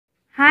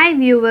Hi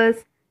viewers,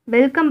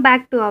 welcome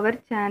back to our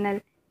channel.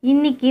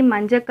 இன்னைக்கு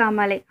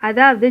மஞ்சக்காமலை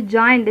அதாவது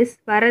jaundice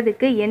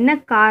வரதுக்கு என்ன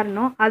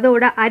காரணம்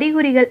அதோட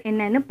அறிகுறிகள்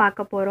என்னன்னு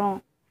பார்க்க போறோம்.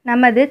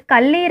 நமது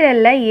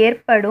கல்லீரல்ல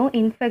ஏற்படும்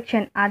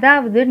இன்ஃபெக்ஷன்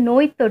அதாவது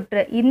நோய்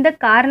தொற்று இந்த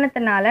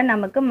காரணத்தினால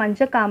நமக்கு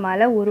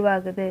மஞ்சக்காமலை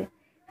உருவாகுது.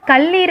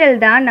 கல்லீரல்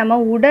தான் நம்ம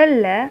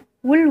உடல்ல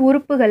உள்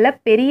உறுப்புகள்ல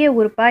பெரிய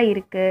உறுப்பா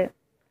இருக்கு.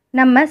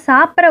 நம்ம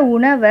சாப்பிட்ற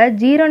உணவை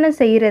ஜீரணம்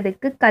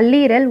செய்யறதுக்கு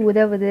கல்லீரல்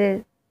உதவுது.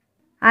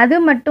 அது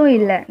மட்டும்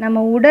இல்லை,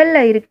 நம்ம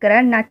உடலில் இருக்கிற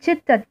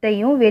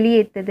நச்சுத்தத்தையும்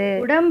வெளியேற்றுது.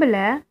 உடம்புல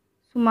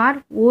சுமார்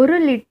 1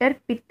 லிட்டர்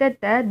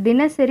பித்தத்தை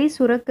தினசரி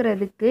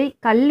சுரக்கிறதுக்கு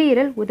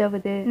கல்லீரல்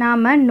உதவுது.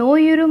 நாம்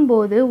நோயுறும்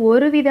போது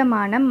ஒரு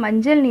விதமான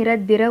மஞ்சள் நிற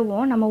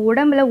திரவம் நம்ம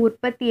உடம்புல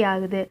உற்பத்தி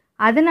ஆகுது.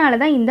 அதனால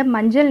தான் இந்த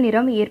மஞ்சள்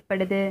நிறம்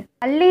ஏற்படுது.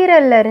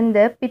 கல்லீரல்ல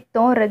இருந்து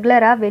பித்தம்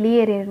ரெகுலராக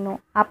வெளியேறணும்.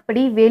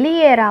 அப்படி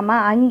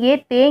வெளியேறாமல் அங்கே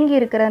தேங்கி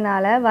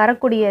இருக்கிறதுனால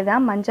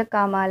வரக்கூடியதான்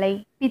மஞ்சக்காமாலை.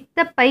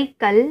 பித்தப்பை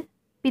கல்,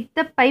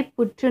 பித்தப்பை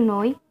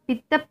புற்றுநோய்,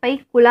 பித்தப்பை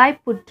குழாய்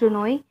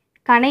புற்றுநோய்,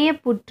 கணைய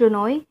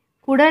புற்றுநோய்,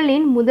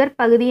 குடலின் முதற்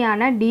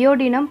பகுதியான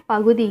டியோடினம்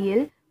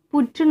பகுதியில்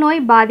புற்றுநோய்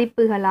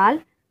பாதிப்புகளால்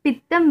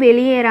பித்தம்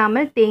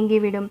வெளியேறாமல்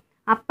தேங்கிவிடும்.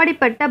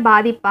 அப்படிப்பட்ட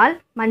பாதிப்பால்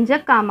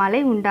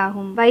மஞ்சக்காமாலை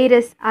உண்டாகும்.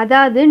 வைரஸ்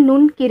அதாவது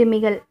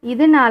நுண்கிருமிகள்,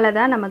 இதனால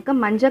தான் நமக்கு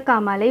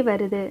மஞ்சக்காமாலை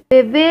வருது.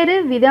 வெவ்வேறு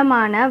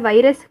விதமான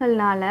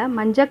வைரஸ்கள்னால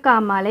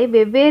மஞ்சக்காமாலை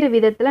வெவ்வேறு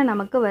விதத்தில்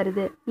நமக்கு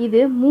வருது.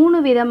 இது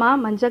 3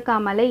 விதமாக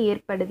மஞ்சக்காமாலை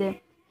ஏற்படுது.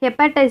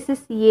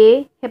 ஹெப்படைட்டிஸ் ஏ,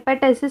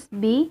 ஹெப்படைட்டிஸ்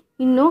பி,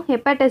 இன்னும்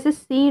ஹெப்படைட்டிஸ்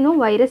சின்னு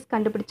வைரஸ்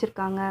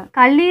கண்டுபிடிச்சிருக்காங்க.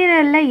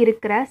 கல்லீரலில்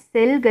இருக்கிற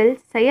செல்கள்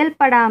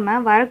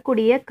செயல்படாமல்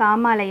வரக்கூடிய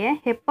காமாலையை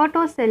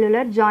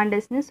ஹெப்படோசெல்லுலர்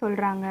ஜாண்டிஸ்னு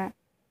சொல்கிறாங்க.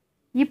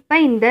 இப்போ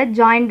இந்த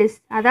ஜாண்டிஸ்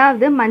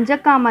அதாவது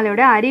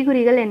மஞ்சக்காமலையோட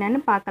அறிகுறிகள்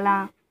என்னன்னு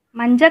பார்க்கலாம்.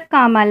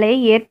 மஞ்சக்காமலை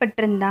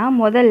ஏற்பட்டிருந்தா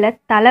முதல்ல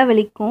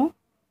தலைவலிக்கும்,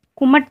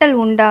 குமட்டல்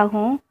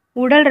உண்டாகும்,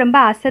 உடல் ரொம்ப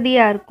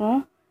அசதியாக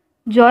இருக்கும்,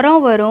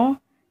 ஜுரம் வரும்,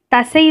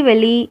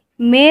 தசைவலி,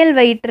 மேல்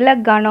வயிற்றில்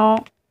கனம்,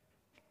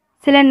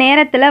 சில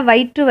நேரத்தில்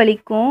வயிற்று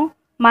வலிக்கும்,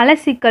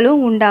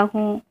 மலச்சிக்கலும்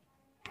உண்டாகும்.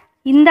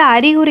 இந்த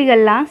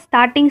அறிகுறிகள்லாம்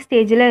ஸ்டார்டிங்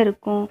ஸ்டேஜில்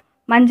இருக்கும்.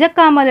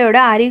 மஞ்சக்காமலையோட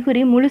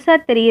அறிகுறி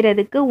முழுசாக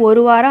தெரிகிறதுக்கு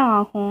 1 வாரம்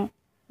ஆகும்.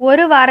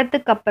 1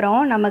 வாரத்துக்கு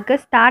அப்புறம் நமக்கு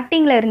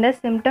ஸ்டார்டிங்கில் இருந்த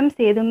சிம்டம்ஸ்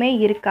எதுவுமே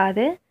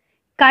இருக்காது.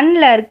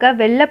 கண்ணில் இருக்க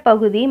வெள்ளை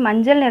பகுதி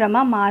மஞ்சள்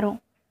நிறமாக மாறும்.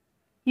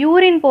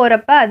 யூரின்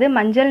போகிறப்ப அது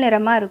மஞ்சள்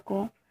நிறமாக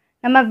இருக்கும்.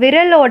 நம்ம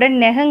விரலோட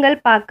நெகங்கள்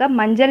பார்க்க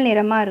மஞ்சள்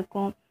நிறமாக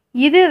இருக்கும்.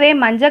 இதுவே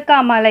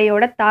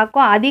மஞ்சக்காமலையோட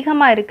தாக்கம்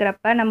அதிகமாக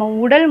இருக்கிறப்ப நம்ம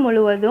உடல்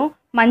முழுவதும்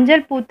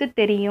மஞ்சள் பூத்து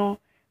தெரியும்.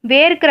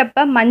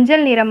 வேர்க்கிறப்ப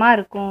மஞ்சள் நிறமாக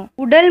இருக்கும்.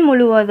 உடல்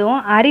முழுவதும்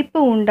அரிப்பு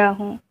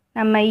உண்டாகும்.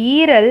 நம்ம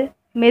ஈரல்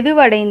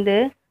மெதுவடைந்து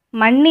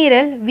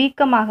மண்ணீரல்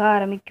வீக்கமாக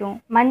ஆரம்பிக்கும்.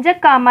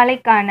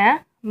 மஞ்சக்காமலைக்கான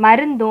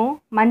மருந்தும்,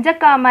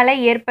 மஞ்சக்காமலை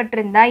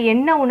ஏற்பட்டிருந்தால்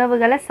என்ன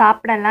உணவுகளை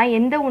சாப்பிடலாம்,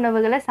 எந்த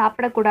உணவுகளை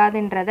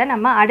சாப்பிடக்கூடாதுன்றதை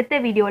நம்ம அடுத்த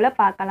வீடியோவில்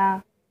பார்க்கலாம்.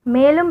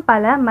 மேலும்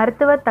பல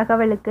மருத்துவ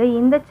தகவலுக்கு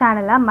இந்த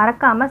சேனலை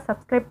மறக்காமல்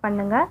சப்ஸ்கிரைப்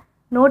பண்ணுங்கள்.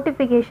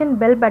 நோட்டிஃபிகேஷன்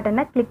பெல்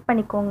பட்டனை கிளிக்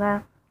பண்ணிக்கோங்க.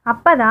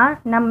 அப்போ தான்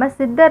நம்ம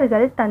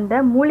சித்தர்கள் தந்த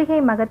மூலிகை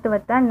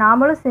மகத்துவத்தை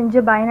நாமளும்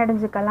செஞ்சு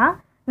பயனடைஞ்சுக்கலாம்.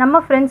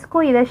 நம்ம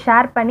ஃப்ரெண்ட்ஸ்க்கும் இதை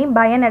ஷேர் பண்ணி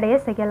பயனடைய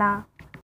செய்யலாம்.